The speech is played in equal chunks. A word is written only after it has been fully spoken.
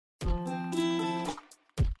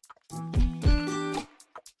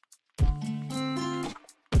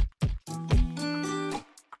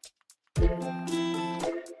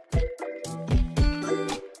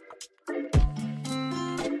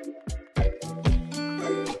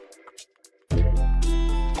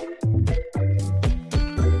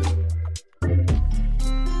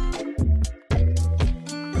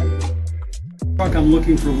truck, I'm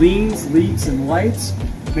looking for leans, leaks, and lights.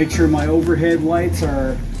 Make sure my overhead lights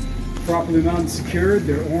are properly mounted and secured.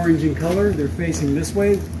 They're orange in color. They're facing this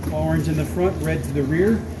way. Orange in the front, red to the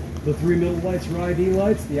rear. The 3 middle lights are ID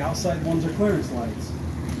lights. The outside ones are clearance lights.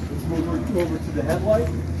 Let's move over to the headlight.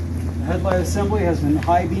 The headlight assembly has a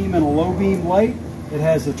high beam and a low beam light. It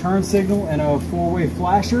has a turn signal and a 4-way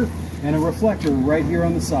flasher and a reflector right here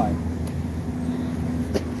on the side.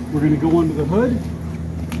 We're going to go under the hood.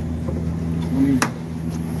 Let me open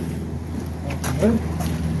the hood.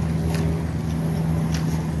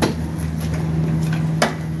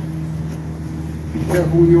 Be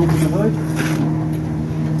careful when you open the hood.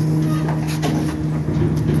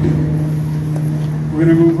 We're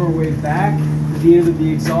going to move our way back to the end of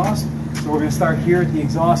the exhaust. So we're going to start here at the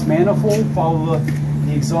exhaust manifold, follow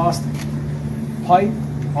the exhaust pipe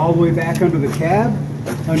all the way back under the cab,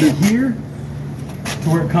 under here, to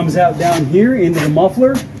where it comes out down here into the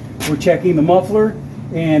muffler. We're checking the muffler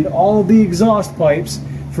and all of the exhaust pipes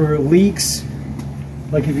for leaks.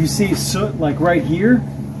 Like if you see soot like right here,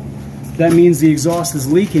 that means the exhaust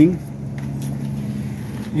is leaking.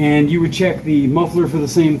 And you would check the muffler for the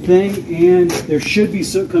same thing, and there should be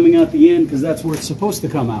soot coming out the end because that's where it's supposed to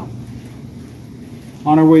come out.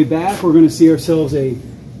 On our way back, we're going to see ourselves a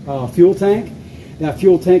fuel tank. That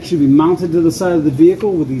fuel tank should be mounted to the side of the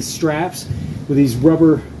vehicle with these straps, with these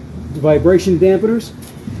rubber vibration dampeners.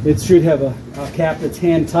 It should have a cap that's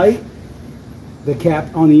hand tight. The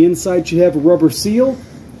cap on the inside should have a rubber seal.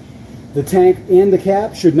 The tank and the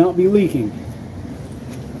cap should not be leaking.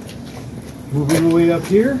 Moving our way up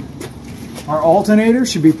here, our alternator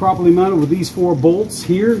should be properly mounted with these 4 bolts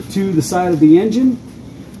here to the side of the engine.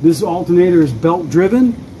 This alternator is belt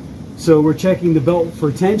driven, so we're checking the belt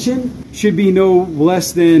for tension. Should be no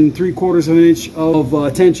less than 3/4 of an inch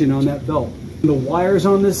of tension on that belt. The wires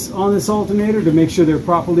on this alternator, to make sure they're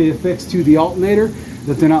properly affixed to the alternator,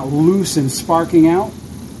 that they're not loose and sparking out.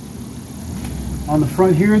 On the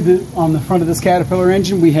front here, on the front of this Caterpillar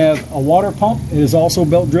engine, we have a water pump. It is also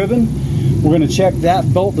belt driven. We're going to check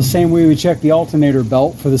that belt the same way we check the alternator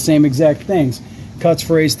belt for the same exact things. Cuts,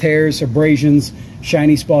 frays, tears, abrasions,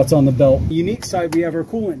 shiny spots on the belt. The unique side, we have our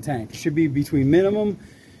coolant tank. It should be between minimum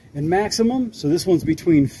and maximum. So this one's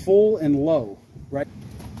between full and low, right?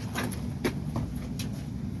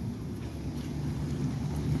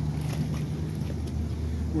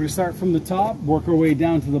 We're going to start from the top, work our way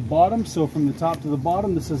down to the bottom. So from the top to the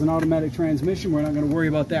bottom, this is an automatic transmission. We're not going to worry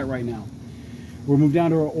about that right now. We'll move down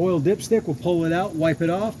to our oil dipstick. We'll pull it out, wipe it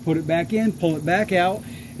off, put it back in, pull it back out,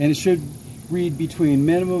 and it should read between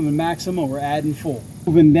minimum and maximum or add and full.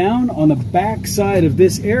 Moving down, on the back side of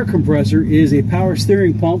this air compressor is a power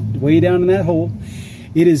steering pump way down in that hole.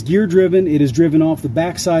 It is gear driven. It is driven off the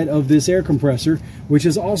back side of this air compressor, which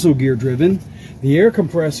is also gear driven. The air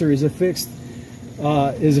compressor is affixed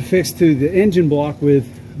to the engine block with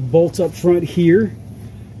bolts up front here,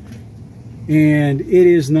 and it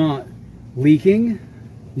is not leaking.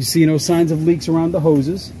 You see no signs of leaks around the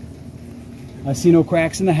hoses. I see no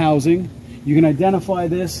cracks in the housing. You can identify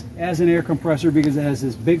this as an air compressor because it has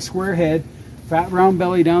this big square head, fat round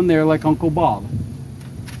belly down there like Uncle Bob.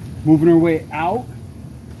 Moving our way out,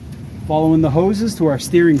 following the hoses to our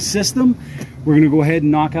steering system. We're going to go ahead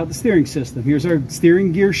and knock out the steering system. Here's our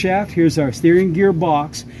steering gear shaft. Here's our steering gear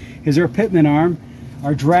box. Here's our pitman arm,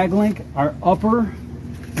 our drag link, our upper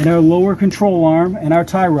and our lower control arm, and our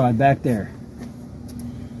tie rod back there.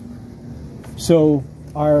 So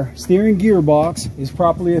our steering gear box is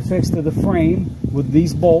properly affixed to the frame with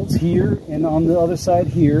these bolts here and on the other side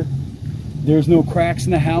here. There's no cracks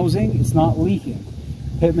in the housing. It's not leaking.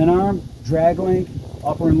 Pitman arm, drag link,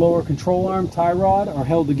 upper and lower control arm, tie rod are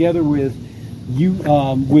held together with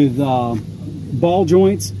ball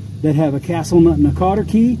joints that have a castle nut and a cotter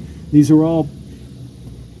key. These are all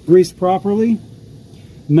greased properly.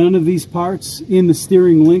 None of these parts in the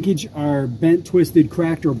steering linkage are bent, twisted,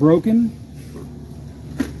 cracked, or broken.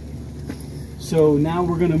 So now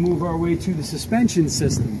we're going to move our way to the suspension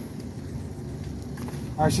system.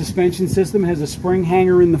 Our suspension system has a spring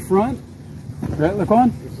hanger in the front. Right,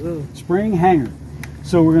 Laquan? Spring hanger.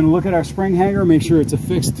 So we're going to look at our spring hanger, make sure it's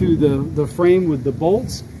affixed to the frame with the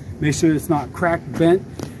bolts. Make sure it's not cracked, bent.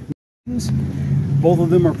 Both of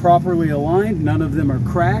them are properly aligned. None of them are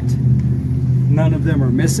cracked. None of them are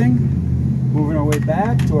missing. Moving our way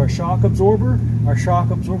back to our shock absorber. Our shock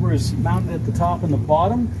absorber is mounted at the top and the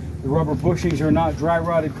bottom. The rubber bushings are not dry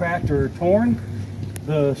rotted, cracked, or torn.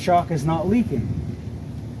 The shock is not leaking.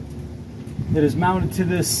 It is mounted to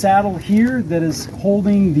this saddle here that is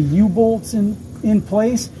holding the U-bolts in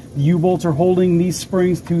place. The U-bolts are holding these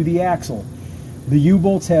springs to the axle. The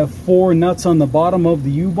U-bolts have 4 nuts on the bottom of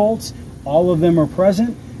the U-bolts. All of them are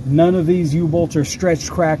present. None of these U-bolts are stretched,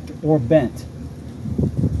 cracked, or bent.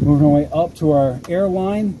 Moving our way up to our air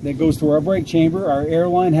line that goes to our brake chamber. Our air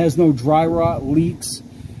line has no dry rot, leaks,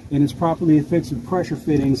 and is properly affixed with pressure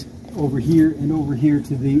fittings over here and over here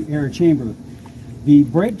to the air chamber. The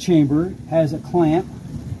brake chamber has a clamp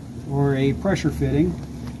or a pressure fitting.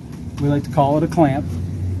 We like to call it a clamp.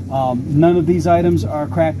 None of these items are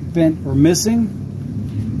cracked, bent, or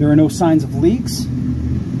missing. There are no signs of leaks.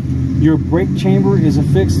 Your brake chamber is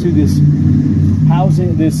affixed to this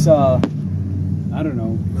housing, this I don't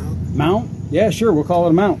know, mount? Yeah, sure, we'll call it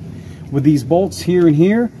a mount. With these bolts here and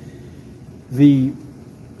here, the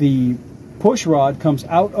push rod comes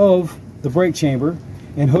out of the brake chamber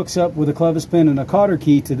and hooks up with a clevis pin and a cotter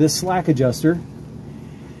key to this slack adjuster.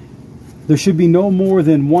 There should be no more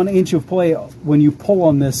than 1 inch of play when you pull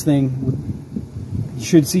on this thing. You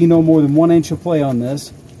should see no more than 1 inch of play on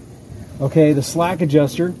this. Okay, the slack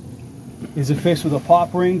adjuster is affixed with a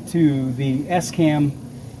pop ring to the S-cam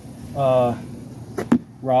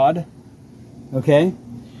rod. Okay,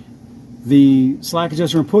 the slack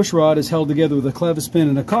adjuster and push rod is held together with a clevis pin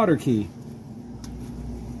and a cotter key.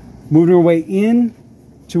 Moving our way in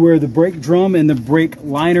to where the brake drum and the brake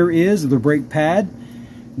liner is, or the brake pad.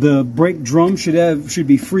 The brake drum should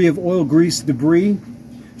be free of oil, grease, debris.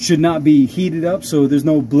 Should not be heated up, so there's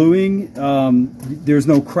no bluing. There's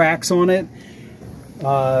no cracks on it.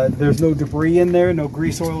 There's no debris in there, no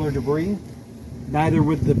grease, oil, or debris. Neither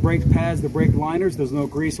with the brake pads, the brake liners. There's no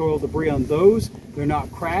grease, oil, debris on those. They're not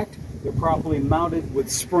cracked. They're properly mounted with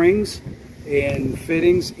springs and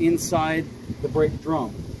fittings inside the brake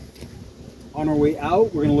drum. On our way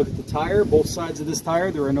out, we're going to look at the tire. Both sides of this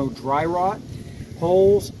tire, there are no dry rot,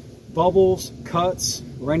 holes, bubbles, cuts,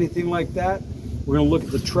 or anything like that. We're going to look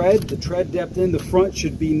at the tread. The tread depth in the front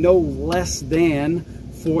should be no less than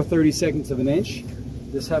 4/32 of an inch.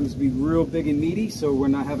 This happens to be real big and meaty, so we're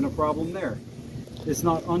not having a problem there. It's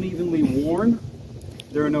not unevenly worn.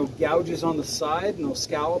 There are no gouges on the side, no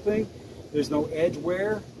scalloping. There's no edge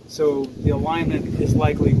wear, so the alignment is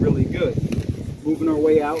likely really good. Moving our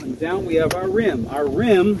way out and down, we have our rim. Our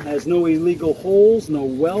rim has no illegal holes, no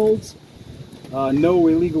welds, no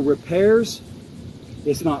illegal repairs.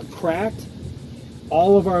 It's not cracked.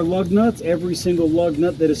 All of our lug nuts, every single lug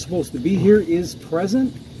nut that is supposed to be here is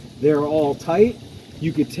present. They're all tight.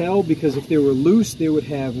 You could tell because if they were loose, they would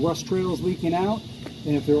have rust trails leaking out.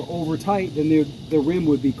 And if they're over tight, then the rim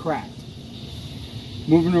would be cracked.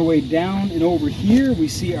 Moving our way down and over here, we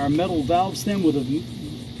see our metal valve stem with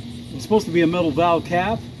it's supposed to be a metal valve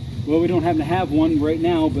cap. Well, we don't happen to have one right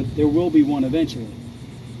now, but there will be one eventually.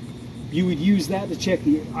 You would use that to check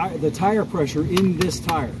the tire pressure in this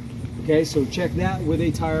tire. Okay, so check that with a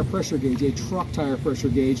tire pressure gauge, a truck tire pressure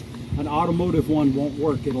gauge. An automotive one won't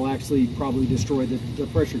work. It'll actually probably destroy the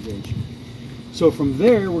pressure gauge. So from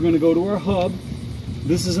there, we're going to go to our hub.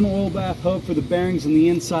 This is an oil bath hub for the bearings on the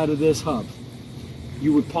inside of this hub.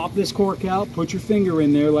 You would pop this cork out, put your finger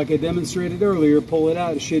in there like I demonstrated earlier, pull it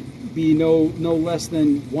out. It should be no less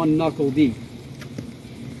than 1 knuckle deep.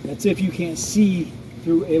 That's if you can't see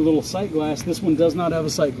through a little sight glass. This one does not have a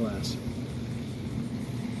sight glass.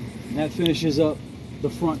 And that finishes up the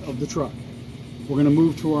front of the truck. We're going to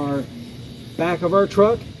move to our back of our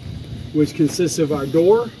truck, which consists of our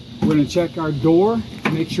door. We're going to check our door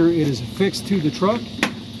to make sure it is affixed to the truck.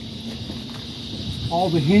 All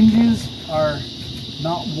the hinges are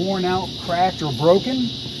not worn out, cracked, or broken.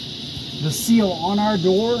 The seal on our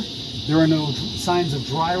door, there are no signs of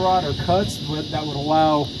dry rot or cuts that would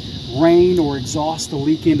allow rain or exhaust to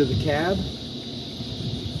leak into the cab.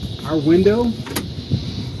 Our window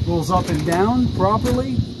rolls up and down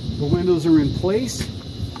properly. The windows are in place.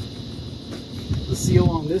 The seal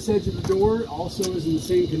on this edge of the door also is in the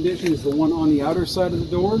same condition as the one on the outer side of the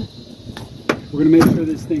door. We're going to make sure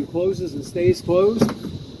this thing closes and stays closed.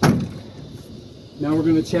 Now we're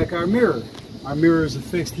going to check our mirror. Our mirror is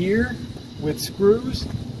affixed here with screws,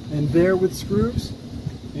 and there with screws,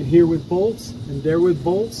 and here with bolts, and there with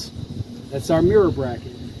bolts. That's our mirror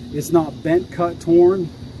bracket. It's not bent, cut, torn,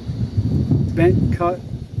 bent, cut,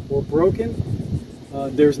 or broken.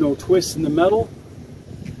 There's no twists in the metal.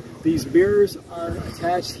 These mirrors are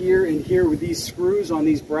attached here and here with these screws on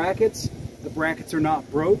these brackets. The brackets are not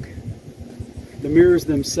broke. The mirrors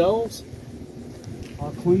themselves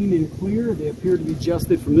are clean and clear. They appear to be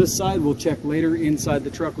adjusted from this side. We'll check later inside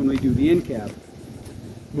the truck when we do the in cab.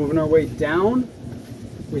 Moving our way down,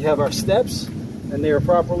 we have our steps, and they are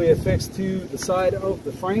properly affixed to the side of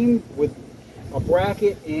the frame with a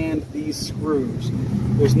bracket and these screws.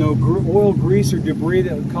 There's no oil, grease, or debris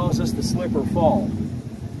that would cause us to slip or fall.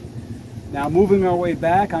 Now moving our way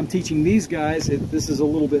back, I'm teaching these guys, this is a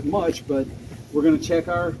little bit much, but we're going to check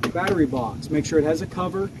our battery box. Make sure it has a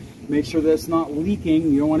cover, make sure that it's not leaking,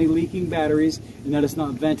 you don't want any leaking batteries, and that it's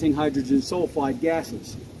not venting hydrogen sulfide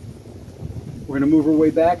gases. We're going to move our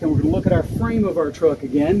way back and we're going to look at our frame of our truck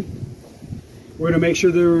again. We're going to make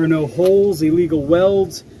sure there are no holes, illegal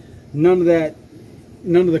welds, none of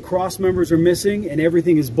the cross members are missing, and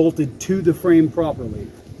everything is bolted to the frame properly.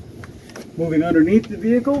 Moving underneath the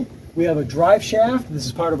vehicle, we have a drive shaft. This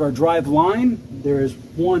is part of our drive line. There is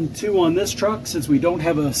 1, 2 on this truck. Since we don't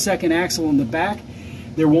have a second axle in the back,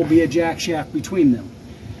 there won't be a jack shaft between them.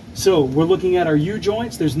 So we're looking at our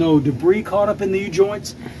U-joints. There's no debris caught up in the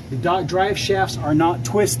U-joints. The drive shafts are not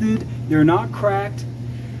twisted. They're not cracked.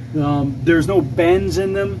 There's no bends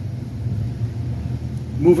in them.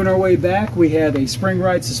 Moving our way back, we have a spring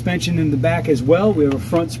ride suspension in the back as well. We have a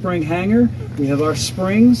front spring hanger. We have our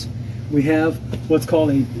springs. We have what's called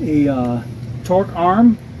a torque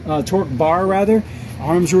bar rather.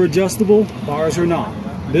 Arms are adjustable, bars are not.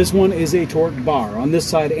 This one is a torque bar on this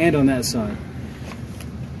side and on that side.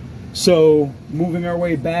 So moving our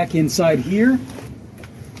way back inside here,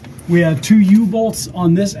 we have 2 U-bolts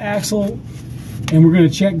on this axle, and we're going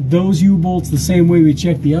to check those U-bolts the same way we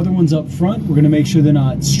check the other ones up front. We're going to make sure they're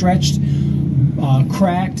not stretched,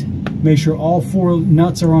 cracked, make sure all 4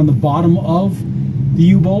 nuts are on the bottom of the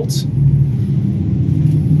U-bolts.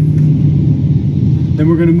 Then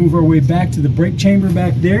we're going to move our way back to the brake chamber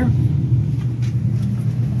back there.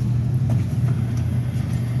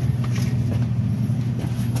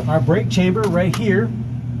 Our brake chamber right here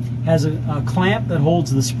has a clamp that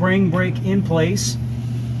holds the spring brake in place,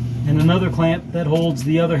 and another clamp that holds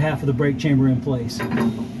the other half of the brake chamber in place.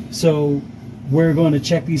 So we're going to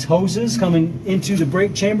check these hoses coming into the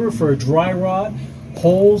brake chamber for a dry rot,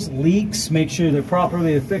 holes, leaks, make sure they're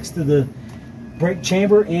properly affixed to the brake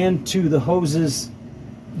chamber and to the hoses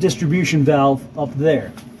distribution valve up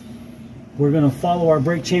there. We're going to follow our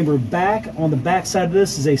brake chamber back. On the back side of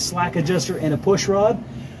this is a slack adjuster and a push rod.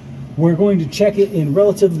 We're going to check it in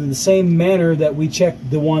relatively the same manner that we checked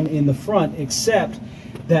the one in the front, except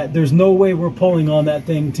that there's no way we're pulling on that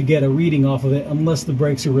thing to get a reading off of it unless the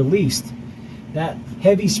brakes are released. That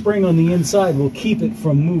heavy spring on the inside will keep it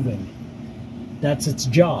from moving. That's its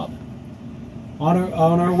job. On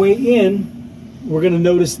our way in, we're going to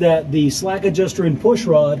notice that the slack adjuster and push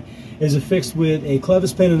rod is affixed with a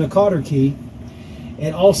clevis pin and a cotter key,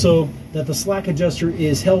 and also that the slack adjuster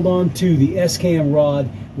is held on to the S-cam rod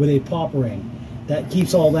with a pop ring. That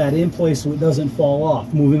keeps all that in place so it doesn't fall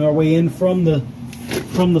off. Moving our way in from the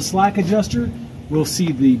slack adjuster, we'll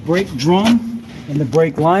see the brake drum and the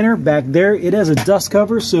brake liner back there. It has a dust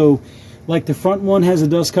cover, so like the front one has a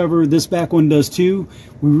dust cover, this back one does too.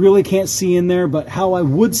 We really can't see in there, but how I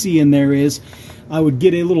would see in there is I would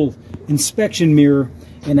get a little inspection mirror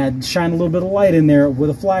and I'd shine a little bit of light in there with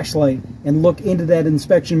a flashlight and look into that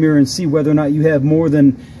inspection mirror and see whether or not you have more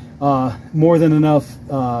than enough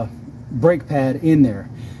brake pad in there.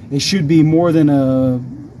 It should be more than a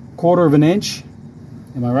 1/4 of an inch.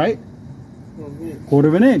 Am I right? 1/4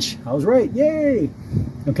 of an inch. I was right. Yay!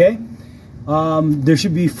 Okay. There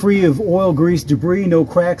should be free of oil, grease, debris, no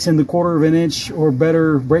cracks in the 1/4 of an inch or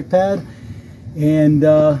better brake pad, and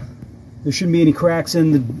there shouldn't be any cracks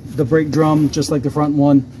in the brake drum, just like the front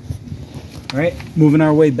one. All right, moving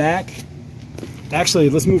our way back.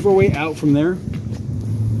 Actually, let's move our way out from there.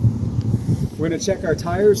 We're going to check our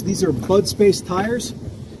tires. These are bud space tires,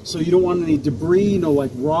 so you don't want any debris, no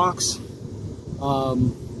like rocks,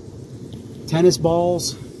 tennis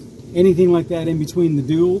balls, anything like that in between the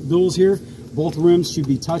duals here. Both rims should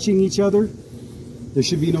be touching each other. There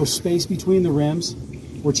should be no space between the rims.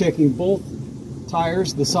 We're checking both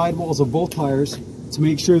tires, the sidewalls of both tires, to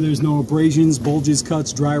make sure there's no abrasions, bulges,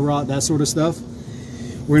 cuts, dry rot, that sort of stuff.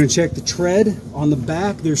 We're going to check the tread on the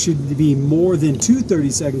back. There should be more than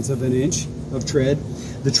 2/32 of an inch of tread.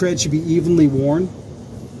 The tread should be evenly worn.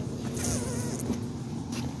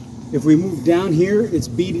 If we move down here, it's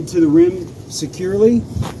beaded to the rim securely.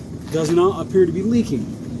 Does not appear to be leaking.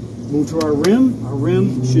 Move to our rim. Our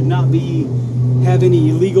rim should not have any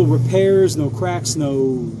illegal repairs, no cracks,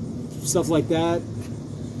 no stuff like that.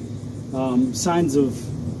 Signs of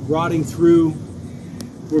rotting through.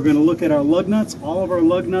 We're going to look at our lug nuts. All of our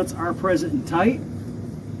lug nuts are present and tight.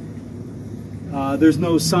 There's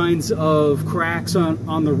no signs of cracks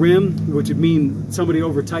on the rim, which would mean somebody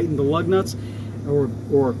over tightened the lug nuts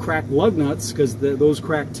or cracked lug nuts, because those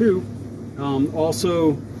crack too.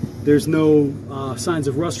 Also, there's no signs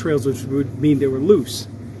of rust trails, which would mean they were loose.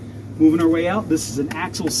 Moving our way out, this is an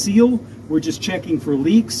axle seal. We're just checking for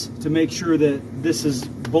leaks to make sure that this is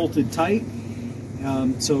bolted tight.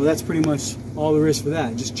 So that's pretty much all there is for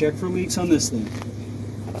that. Just check for leaks on this thing.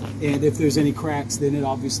 And if there's any cracks, then it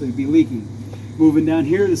obviously be leaking. Moving down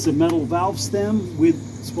here, this is a metal valve stem with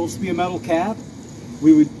supposed to be a metal cap.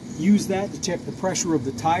 We would use that to check the pressure of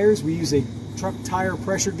the tires. We use a truck tire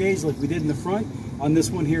pressure gauge like we did in the front on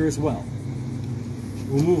this one here as well.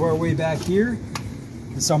 We'll move our way back here.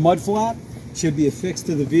 This is our mud flap. Should be affixed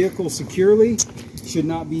to the vehicle securely. Should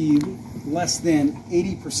not be less than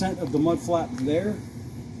 80% of the mud flap there.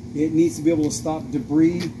 It needs to be able to stop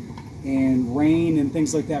debris and rain and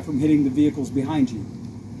things like that from hitting the vehicles behind you.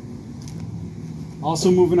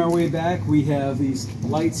 Also moving our way back, we have these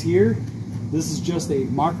lights here. This is just a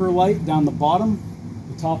marker light down the bottom.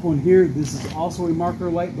 The top one here, this is also a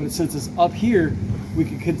marker light, but since it's up here, we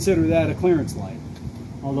could consider that a clearance light.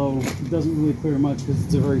 Although it doesn't really clear much because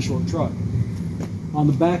it's a very short truck. On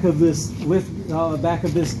the back of this back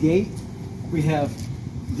of this gate, we have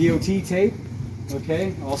DOT tape,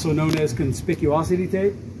 okay, also known as conspicuosity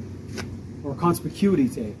tape or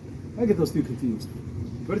conspicuity tape. I get those two confused,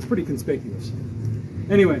 but it's pretty conspicuous.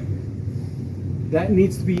 Anyway, that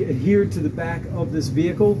needs to be adhered to the back of this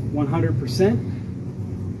vehicle 100%.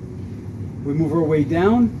 We move our way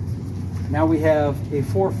down. Now we have a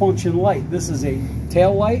 4-function light. This is a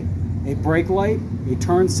tail light, a brake light, a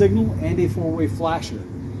turn signal, and a 4-way flasher.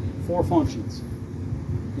 4 functions.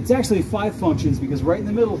 It's actually 5 functions because right in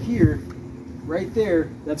the middle here, right there,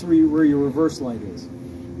 that's where your reverse light is.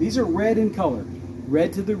 These are red in color.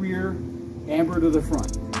 Red to the rear, amber to the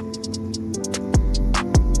front.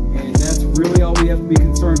 And that's really all we have to be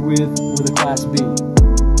concerned with a Class B.